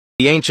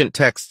The ancient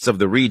texts of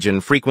the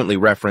region frequently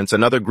reference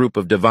another group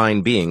of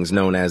divine beings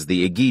known as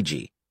the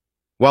Igigi.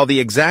 While the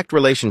exact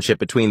relationship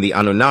between the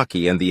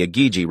Anunnaki and the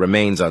Igigi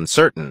remains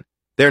uncertain,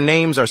 their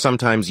names are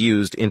sometimes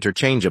used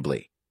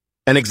interchangeably.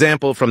 An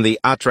example from the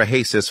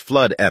Atrahasis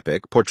flood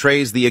epic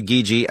portrays the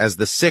Igigi as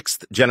the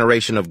sixth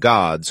generation of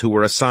gods who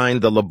were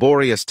assigned the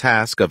laborious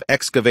task of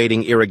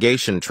excavating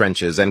irrigation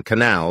trenches and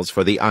canals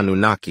for the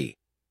Anunnaki.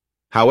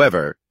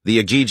 However, the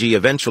Igigi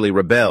eventually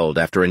rebelled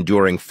after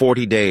enduring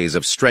 40 days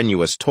of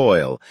strenuous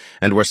toil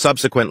and were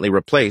subsequently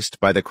replaced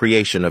by the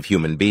creation of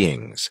human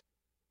beings.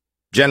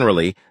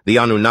 Generally, the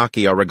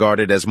Anunnaki are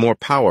regarded as more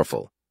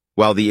powerful,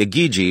 while the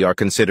Igigi are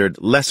considered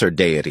lesser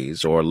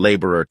deities or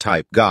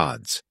laborer-type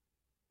gods.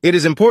 It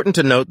is important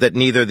to note that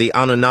neither the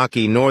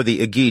Anunnaki nor the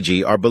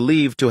Igigi are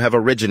believed to have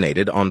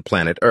originated on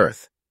planet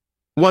Earth.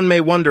 One may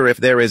wonder if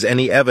there is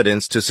any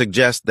evidence to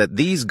suggest that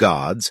these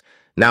gods,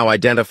 now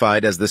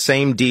identified as the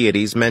same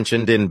deities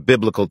mentioned in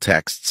biblical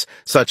texts,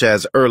 such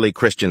as early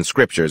Christian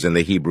scriptures in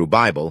the Hebrew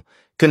Bible,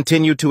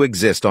 continue to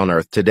exist on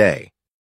Earth today.